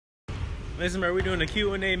Listen, bro, we're doing a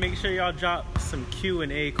Q&A. Make sure y'all drop some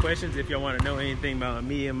Q&A questions if y'all want to know anything about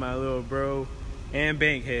me and my little bro and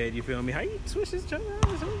Bankhead. You feel me? How you switch this jump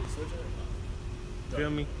around? Feel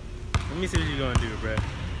me? Let me see what you gonna do, bro.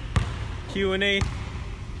 Q&A.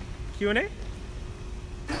 Q&A?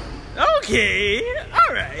 Okay.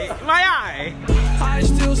 All right. My eye. I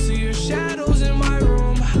still see your shadows in my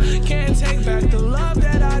room. Can't take back the love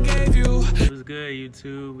that I gave you. What's good,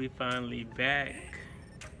 YouTube? We finally back.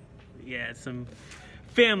 We had some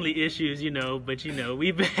family issues, you know, but you know,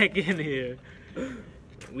 we back in here.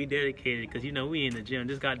 We dedicated because you know we in the gym.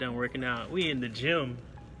 Just got done working out. We in the gym.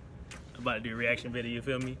 About to do a reaction video, you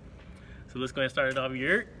feel me? So let's go ahead and start it off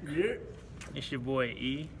here. Yeah. It's your boy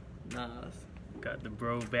E. Nas. Got the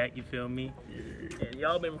bro back, you feel me? Yeah. And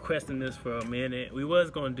y'all been requesting this for a minute. We was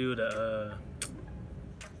gonna do the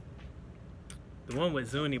one with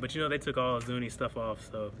Zuni, but you know they took all Zuni stuff off,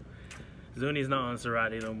 so Zuni's not on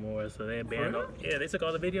Ceraadi no more, so they banned all. Yeah, they took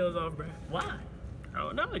all the videos off, bro. Why? I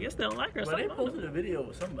don't know. I guess they don't like her. But they posted a video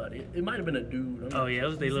with somebody. It might have been a dude. Oh yeah, it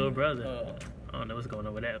was their little brother. I don't know what's going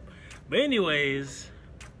on with that. But anyways,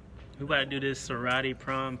 we about to do this Ceraadi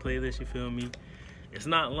prom playlist, you feel me? It's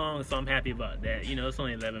not long, so I'm happy about that. You know, it's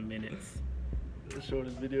only 11 minutes. The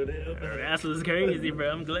shortest video they ever. That's what's crazy, bro.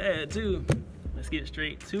 I'm glad, too. Let's get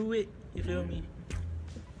straight to it, you feel me?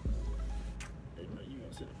 Hey, bro, you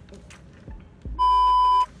gonna sit up.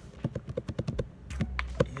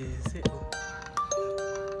 Is it?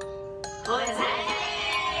 What is that?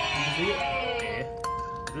 Is it? Yeah.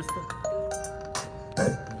 This stuff.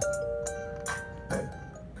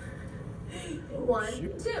 One,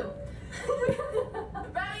 two.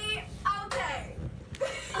 Ready? Okay.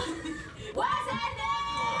 What's happening?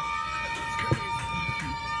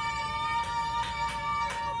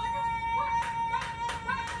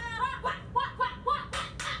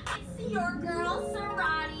 It's your girl,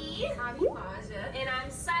 Ceraadi. I'm Imaja. And I'm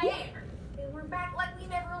Sayer. And we're back like we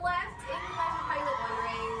never left. And you guys are probably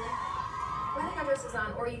wondering, I think my dress is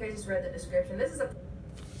on, or you guys just read the description. This is a...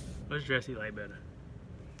 Which dress you like better?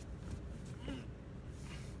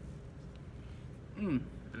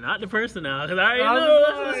 Not the person now, because I already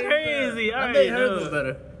know this is crazy. I think hers is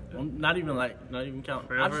better. Not even counting.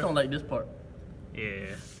 Forever? I just don't like this part.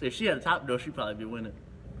 Yeah. If she had a top though, she'd probably be winning.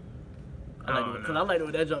 Because I like the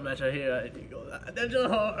way that jump match her hair. That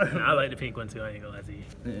jump hard. I like the pink one too. I ain't gonna lie to you.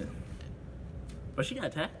 Yeah. But she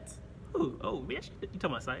got tats. Ooh, oh, yeah, you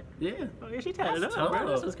talking about sight? Yeah. Oh, yeah, she tatted up, bro.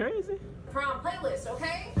 This was crazy. Prom playlist,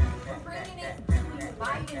 okay? We're bringing it to you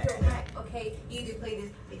live and direct, okay? You either play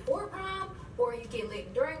this before prom, or you get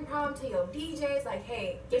lit during prom to your DJs, like,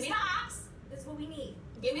 hey, give me the aux. This is what we need.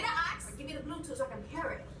 Give me the aux. Or give me the Bluetooth so I can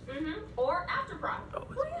pair it. Or after prom. Oh,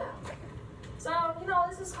 yeah. So, you know,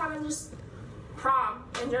 this is kind of just prom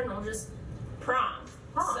in general, just prom.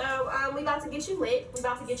 So, we about to get you lit. We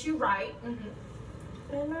about to get you right.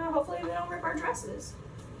 And hopefully we don't rip our dresses.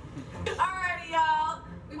 Alrighty, y'all.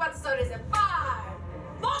 We about to start this in 5,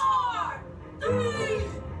 4, 3,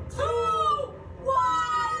 2, 1.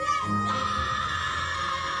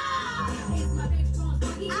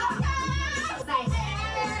 Let's go!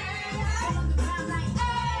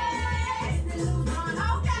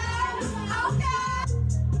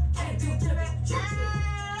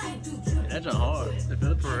 That's a hard.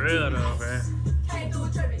 For real though, man.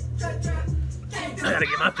 I gotta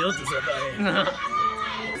get my filters up out here.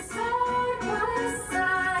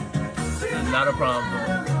 It's not a problem.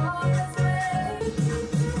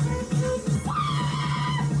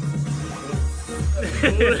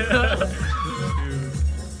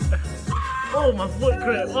 Oh, my foot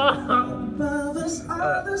cramped.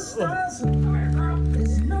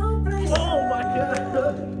 Oh my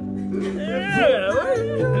god. Yeah.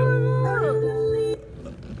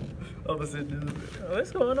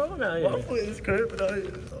 What's going on out here? My foot is cramping out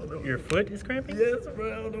here. Your foot is cramping? Yes,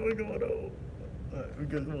 bro. I don't know what's going on. Alright, we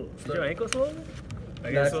good. Is your ankle swollen?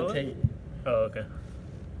 That's the tape. Oh, okay.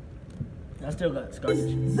 I still got scar tissue.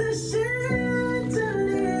 We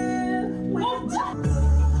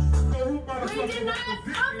did not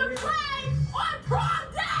come to play on prom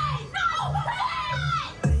day! No way!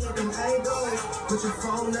 Put your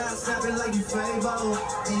phone out, snap it like you Fable.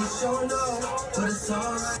 And you sure know, but it's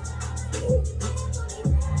alright.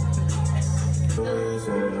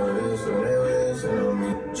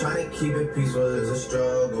 Trying to keep it peaceful is a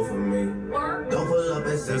struggle for me. Don't pull up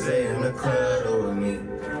at 6 a.m. to cuddle with me.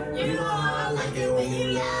 You know how I like it when you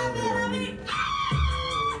love it on me.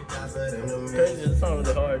 Crazy, it's not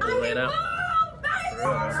really hard to lay out.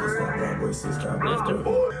 Let's do it.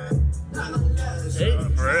 Hey,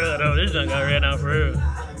 for real though, this junk got ran out for real.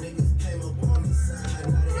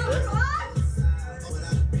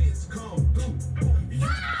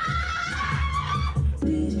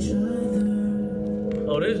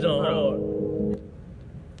 this joint hard.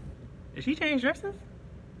 Did she change dresses?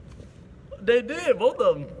 They did, both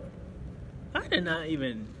of them. I did not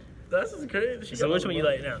even. That's just crazy. So which one you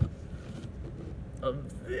like now?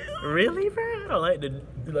 Really, bro? I don't like the.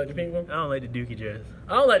 You like the pink one? I don't like the Dookie dress.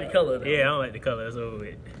 I don't like the color though. Yeah, I don't like the color. That's over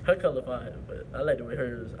with. Her color fine, but I like the way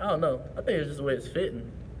hers. I don't know. I think it's just the way it's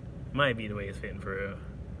fitting. Might be the way it's fitting for real.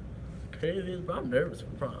 Crazy, but I'm nervous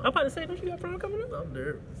for prom. I'm about to say, don't you got prom coming up? I'm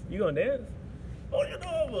nervous. You gonna dance? Oh, you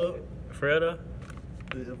know I'm up. For real though?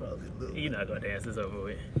 Yeah, probably a little. You're not gonna dance. It's over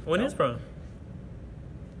with. When is prom?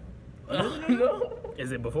 No.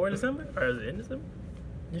 Is it before December or is it in December?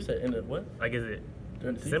 You said in the what? Like, is it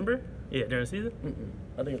During the December? Yeah, during the season.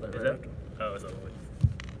 I think it's like Is right that? after. Oh, it's over with.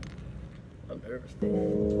 I'm nervous.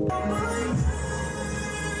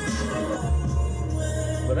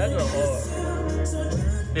 But that's not hard.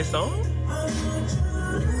 This song?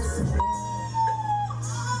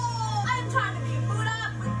 I'm trying to be booed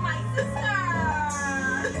up with my sister.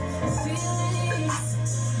 Feelings,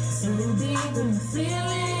 so deep in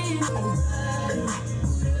feelings.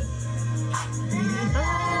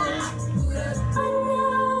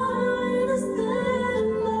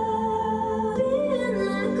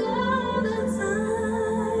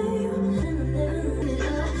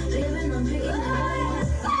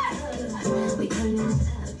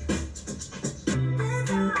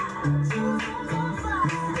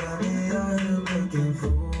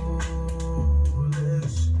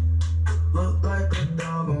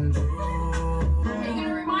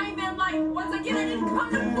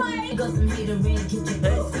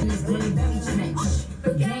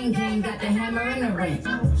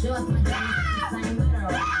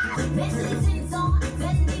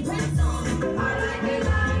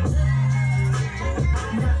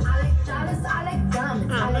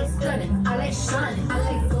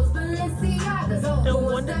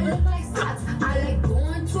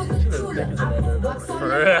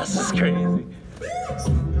 This is crazy.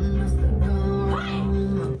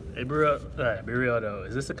 Hey, be real though.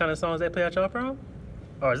 Is this the kind of songs they play at y'all prom?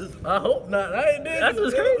 Or is this? I hope not. I ain't dancing. That's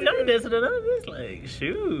what's crazy. I'm dancing to none of this. Like,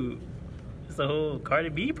 shoot. It's a whole Cardi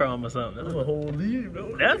B prom or something. That's a whole leave,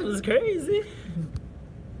 though. That's what's crazy.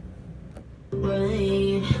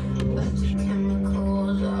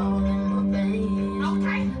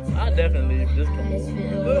 I definitely leave. Just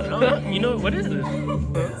come on. You know what is this?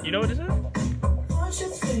 You know what this is?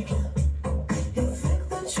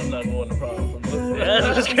 I'm not going to prom from this. That's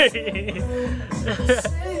what's crazy.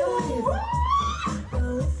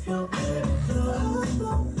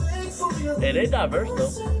 Hey, they diverse though.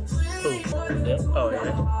 Who? Yeah. Oh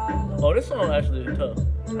yeah. Oh, this song actually is tough.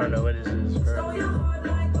 I don't know what this is. It's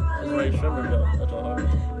very shimmer though. That's all hard.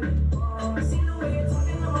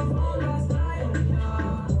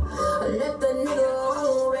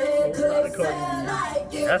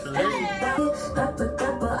 That's lit.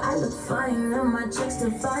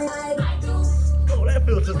 Oh, that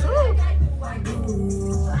feels so tough.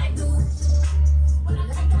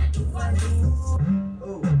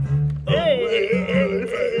 Hey!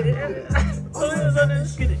 Oh, it's on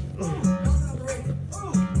this skitty.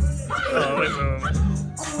 Oh, it's on.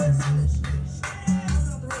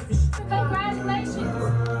 Congratulations,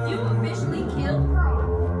 you officially killed Prom.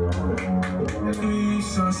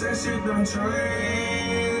 Sunset shit don't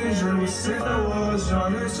change. Really said I was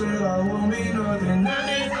young and said I won't be nothing.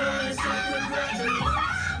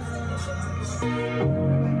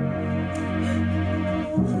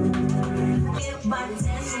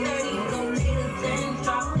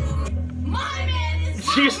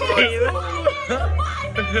 She's staying.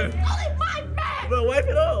 But wipe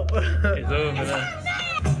it off. It's over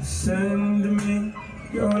now. Send me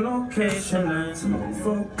your location and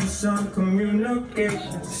focus on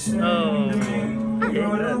communication. Send me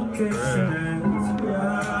your location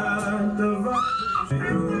and the vibe.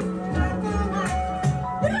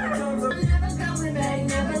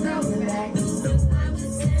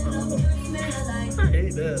 I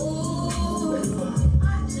hate that.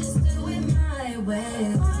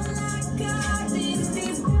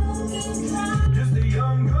 Just a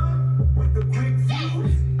young gun with the quick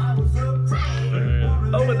fuse. I was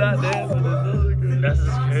uptight. I would not dance with this. That's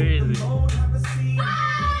just crazy.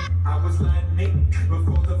 I was lightning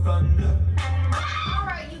before the thunder.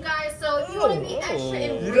 Alright, you guys, so if you want to be extra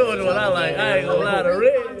in You know what I like? I ain't gonna lie, the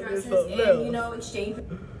red is something else. you know, exchange.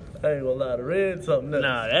 I ain't gonna lie, the red something else.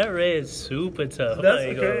 Nah, that red's super tough. That's I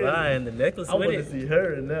ain't gonna crazy. lie. And the necklace I with want to it. see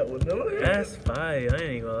her in that one. No, That's fire. I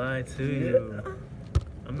ain't gonna lie to you.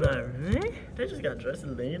 I'm not. They just got dressed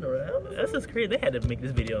and laying around. That's just crazy. They had to make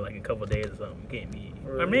this video like a couple days or something. Can't be.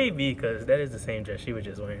 Or maybe because that is the same dress she was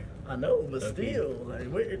just wearing. I know, but still,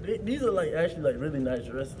 like, these are like actually like really nice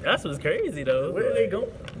dresses. That's what's crazy though. Where are they going?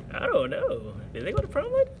 I don't know. Did they go to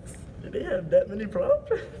prom like this? Did they have that many proms?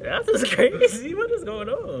 That's just crazy. What is going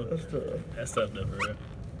on? That's tough. That's tough though, for real.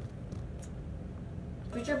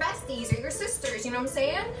 With your besties or your sisters, you know what I'm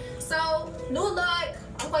saying? So, new look.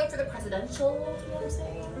 I'm going for the presidential look, you know what I'm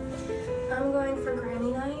saying? I'm going for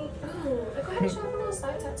granny night. Ooh, go ahead and show them a little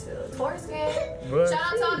side tattoo. Taurus gang. Shout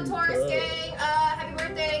out to all the Taurus gang. Happy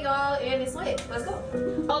birthday, y'all. And it's lit. Let's go.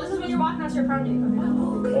 Oh, this is when you're walking out to your prom date.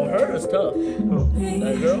 Oh, her is tough.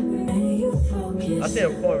 That girl? I see her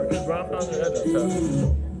before. Chris Brown found her. That's tough.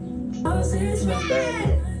 Not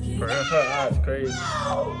bad. For her eyes crazy.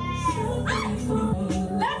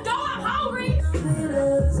 Let's go, I'm hungry.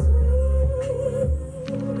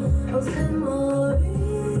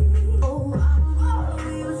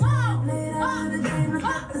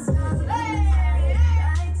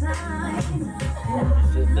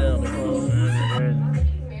 Sit down.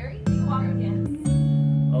 Married? You walk again.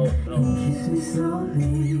 Oh, no.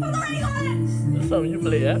 That's something you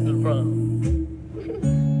play after the prom. We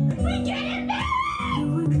getting married!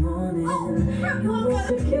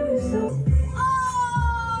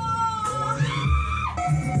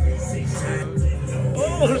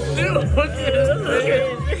 Oh, shoot. Okay.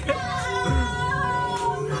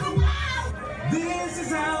 This is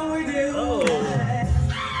how we do. Oh.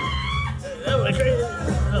 That was crazy.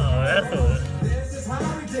 Oh, that's a. This is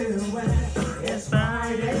how we do it. It's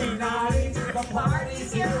Friday night. The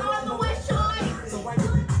party's here on the West Side. So why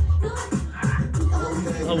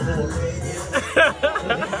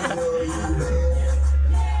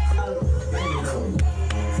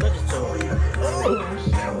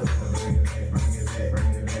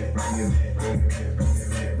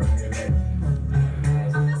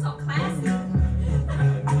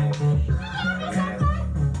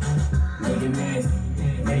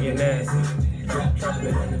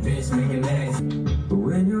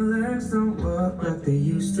When your legs don't work like they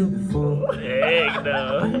used to before. Heck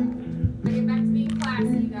no. Get back to being classy,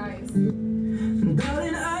 you guys.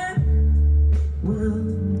 Darling, I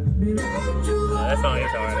will be like you. That song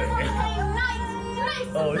is hard.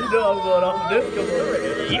 Oh, you know I'm going off of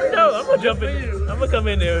this. You know, I'm gonna jump in. I'm gonna come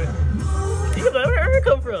in there. You can be like, where it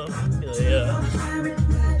come from? Yeah.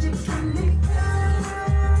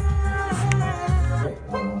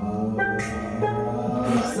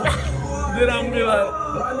 Then I'm gonna be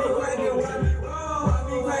like,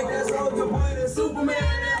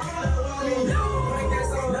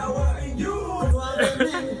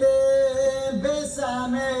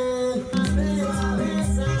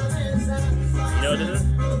 You know what this is?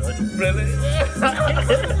 really?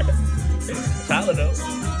 Tyler though.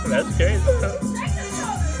 That's crazy. Shout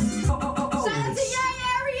out to your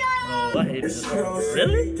area! Oh, I hate this song.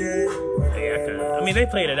 Really? Yeah, I mean, they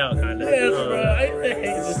played it out kind of. Yes, bro. I hate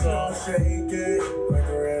this song.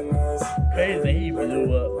 Crazy, he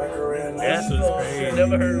blew up. That's what's crazy.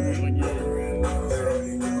 Never heard of him again.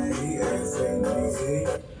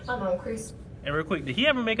 I'm on Chris. And real quick, did he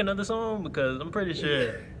ever make another song? Because I'm pretty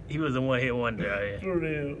sure he was a one-hit wonder out here. For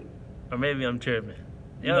real. Or maybe I'm tripping.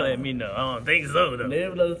 Y'all let me know. I don't think so, though.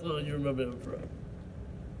 Name another song you remember him from.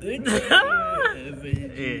 It's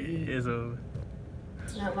over.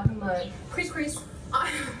 Not walking mud. Chris.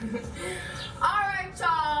 Alright,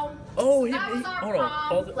 y'all. Oh, That was our hold on. prom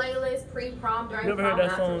Pause it. playlist, pre-prom, during You ever prom. heard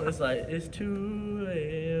that after song? prom. It's like, it's 2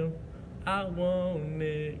 a.m. I want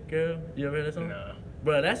it, girl. You ever heard that song? Nah.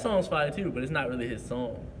 Bro, that song's fire too, but it's not really his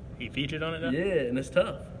song. He featured on it, though? Yeah, and it's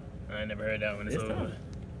tough. I never heard that one. It's It's over. tough.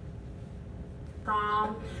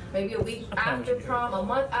 Prom, maybe a week I promise after you. prom, a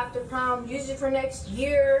month after prom, usually for next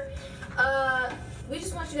year. We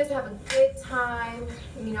just want you guys to have a good time.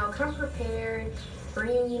 You know, come prepared.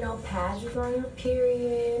 Bring, pads if you're on your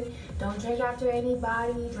period. Don't drink after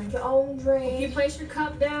anybody. Drink your own drink. If you place your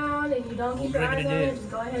cup down and you don't keep your drink it eyes on it, again. just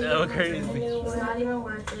go ahead and That was drink a crazy. new one. It's not even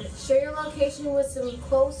worth it. Share your location with some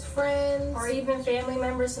close friends or even family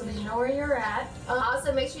members so they know where you're at.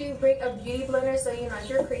 Also, make sure you bring a beauty blender so if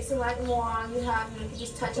you're creasing like Juan, you can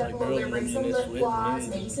just touch up a little bit. Bring some lip gloss,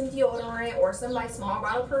 maybe some deodorant, or some small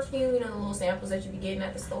bottle perfume. The little samples that you be getting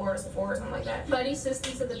at the store, Sephora, or something like that. Buddy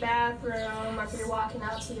system to the bathroom, or if you're walking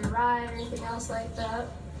out to your ride or anything else like that.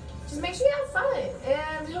 Just make sure you have fun,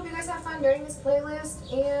 and we hope you guys have fun during this playlist.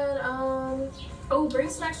 And bring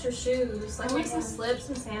some extra shoes, like some slips,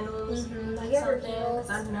 some sandals, like everything. Cause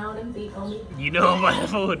I know them feet on me. You know I'm about to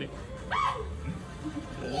fold it. Yeah,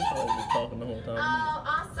 this song was talking the whole time.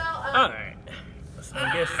 Also, Alright.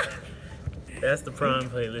 I guess That's the prom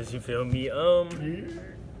playlist, you feel me? I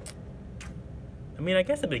mean, I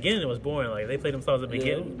guess at the beginning it was boring. Like, they played them songs at the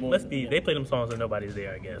beginning. They played them songs when nobody's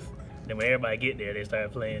there, I guess. Then when everybody get there, they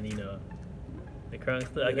started playing, you know, the crunk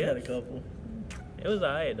stuff, I guess. They had a couple. It was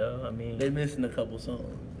alright, though. I mean... They missing a couple songs,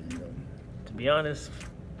 you know. To be honest,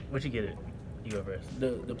 what'd you get it? You go first.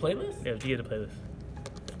 The playlist? Yeah, you get the playlist.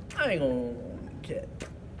 I ain't gonna...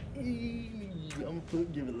 I'm gonna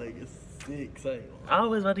give it like a 6. I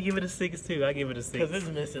was about to give it a 6 too. I give it a 6. Cause it's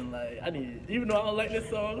missing like even though I don't like this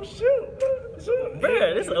song, shoot.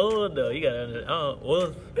 Bruh, this old though. You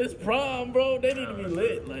gotta. It's prom, bro. They need to be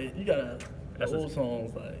lit. Like you gotta. Old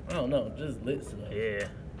songs like I don't know, just lit stuff. Yeah, it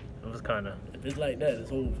was kind of. If it's like that,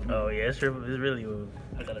 it's old for me. Oh yeah, it's really old.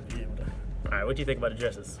 I gotta be able to. All right, what do you think about the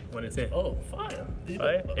dresses? 1 to 10. Oh, fire.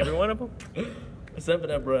 Fire? Every one of them? Except for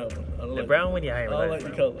that brown one. I don't the brown one, yeah, I don't like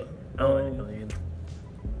the color. I don't like the color either.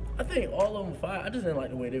 I think all of them fire. I just didn't like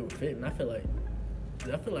the way they were fitting. I feel like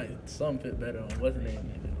some fit better on what's the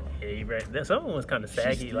name. Yeah, you're right. Some of them was kind of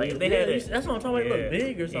saggy. Like they had it. That's what I'm talking about. It looked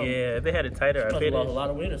big or something. Yeah, if they had it tighter, I fit lost a lot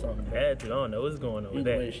of weight or something. Had to. I don't know what's going on with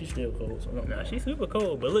that. Way, she's still cold. So nah, she's super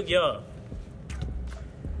cold. But look, y'all.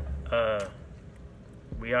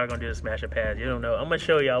 We are gonna do the Smash or Pass. You don't know. I'm gonna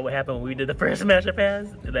show y'all what happened when we did the first Smash or Pass.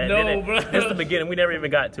 Bro. That's the beginning. We never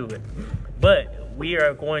even got to it. But we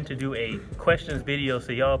are going to do a questions video.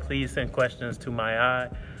 So y'all please send questions to my eye.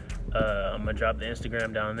 I'm gonna drop the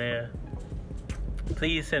Instagram down there.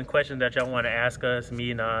 Please send questions that y'all want to ask us,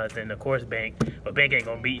 me, Nas, and of course Bank. But Bank ain't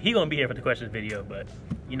gonna be. He gonna be here for the questions video, but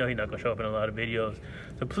you know he's not gonna show up in a lot of videos.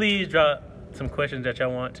 So please drop some questions that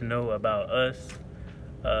y'all want to know about us.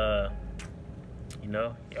 You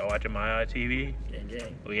know, y'all watching My Eye TV.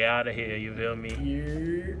 We out of here. You feel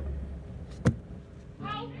me?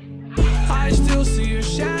 I still see your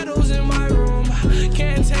shadows in my room.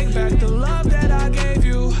 Can't take back the love that I gave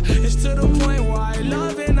you. It's to the point where I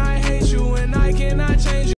love and I hate you, and I cannot change you.